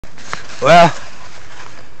Well,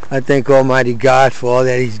 I thank Almighty God for all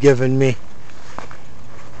that He's given me.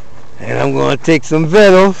 And I'm going to take some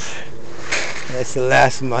victuals. That's the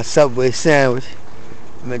last of my Subway sandwich.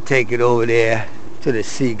 I'm going to take it over there to the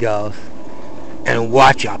seagulls and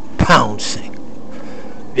watch a pouncing.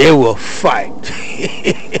 They will fight.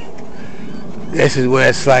 This is what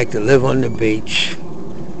it's like to live on the beach.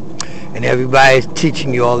 And everybody's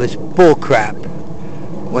teaching you all this bull crap.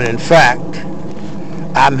 When in fact,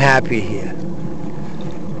 I'm happy here.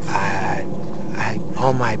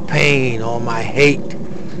 All my pain, all my hate,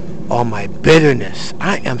 all my bitterness.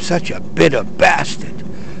 I am such a bitter bastard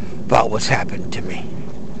about what's happened to me.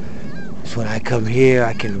 So when I come here,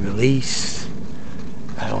 I can release.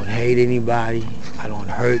 I don't hate anybody. I don't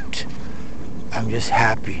hurt. I'm just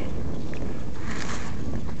happy.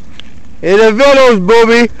 Hey, the videos,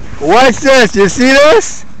 booby. Watch this. You see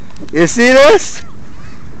this? You see this?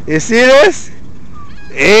 You see this?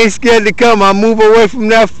 They ain't scared to come. I move away from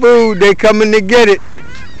that food. They coming to get it.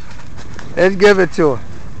 Let's give it to her.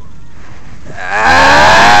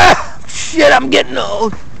 Ah, shit, I'm getting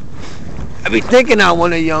old. I be thinking I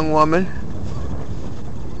want a young woman.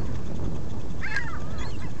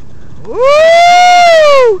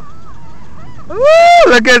 Woo! Woo!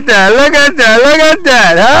 Look at that, look at that, look at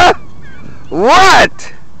that, huh?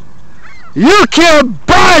 What? You can't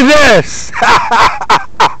buy this!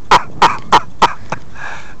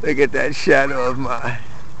 Look at that shadow of mine.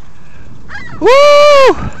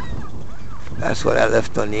 Woo! That's what I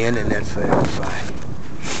left on the internet for everybody.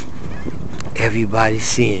 Everybody's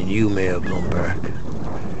seeing you, Mayor Bloomberg.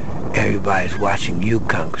 Everybody's watching you,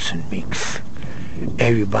 Congressman Meeks.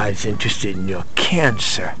 Everybody's interested in your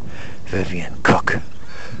cancer, Vivian Cook.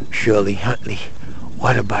 Shirley Huntley,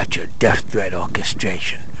 what about your death threat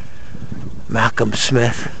orchestration?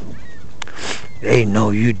 M.SMITH, they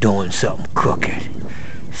know you doing something crooked.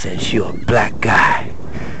 Since you're a black guy,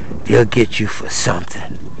 they'll get you for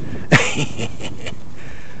something.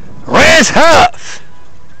 RANCE HUFF!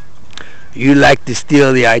 You like to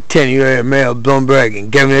steal the itinerary of Mayor Bloomberg and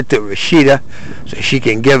give it to Rashida so she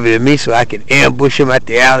can give it to me so I can ambush him at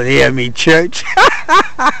the LEROY church.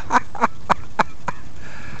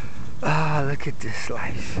 Ah, look at this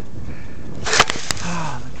life.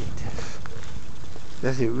 Ah, look at this.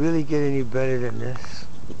 Does it really get any better than this?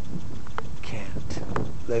 Can't.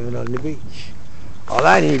 Living on the beach. All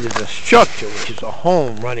I need is a structure, which is a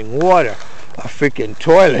home, running water, a freaking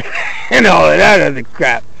toilet, and all of that other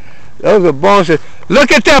crap. Those are bonuses. Look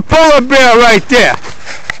at that polar bear right there.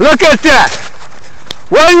 Look at that.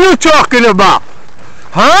 What are you talking about?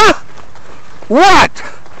 Huh? What?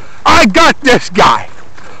 I got this guy.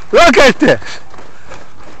 Look at this.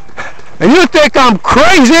 And you think I'm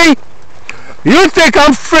crazy? You think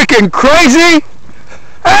I'm freaking crazy?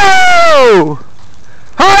 Oh!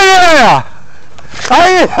 Oh yeah!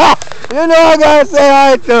 You know I gotta say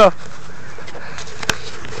hi to.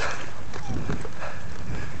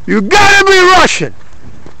 You gotta be Russian.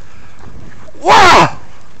 Wow!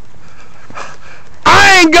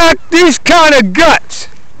 I ain't got these kind of guts.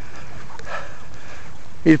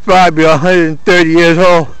 He's probably 130 years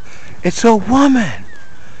old. It's a woman.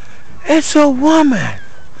 It's a woman.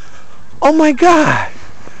 Oh my God.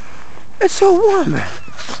 It's a woman.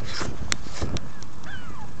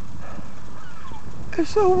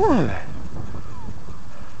 It's a woman.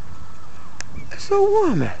 It's a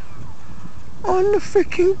woman. On the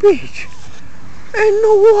freaking beach. In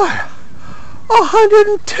the water.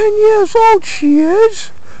 110 years old she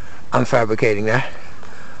is. I'm fabricating that.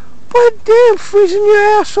 But damn, freezing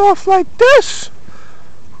your ass off like this.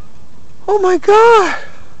 Oh my God.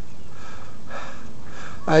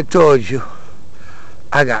 I told you,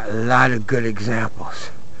 I got a lot of good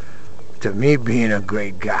examples to me being a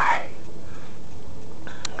great guy.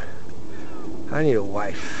 I need a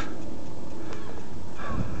wife.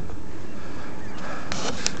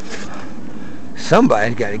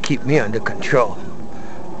 Somebody's got to keep me under control,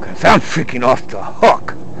 because I'm freaking off the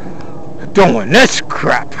hook doing this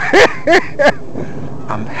crap.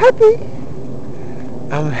 I'm happy.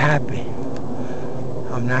 I'm happy.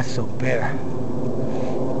 I'm not so bitter.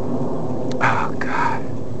 Oh God.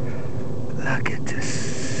 Look at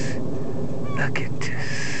this. Look at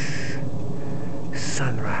this.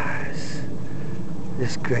 Sunrise.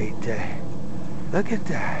 This great day. Look at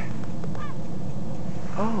that.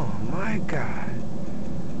 Oh my God.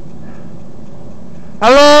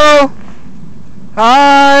 Hello?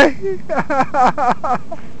 Hi.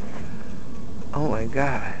 Oh my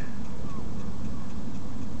God.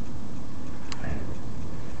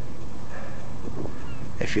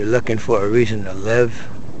 If you're looking for a reason to live,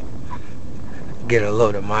 get a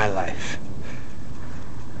load of my life.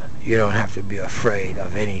 You don't have to be afraid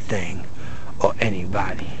of anything or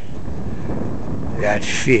anybody. That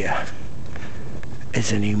fear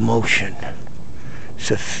is an emotion.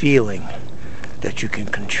 It's a feeling that you can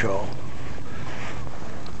control.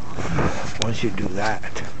 Once you do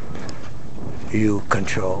that, you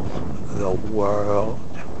control the world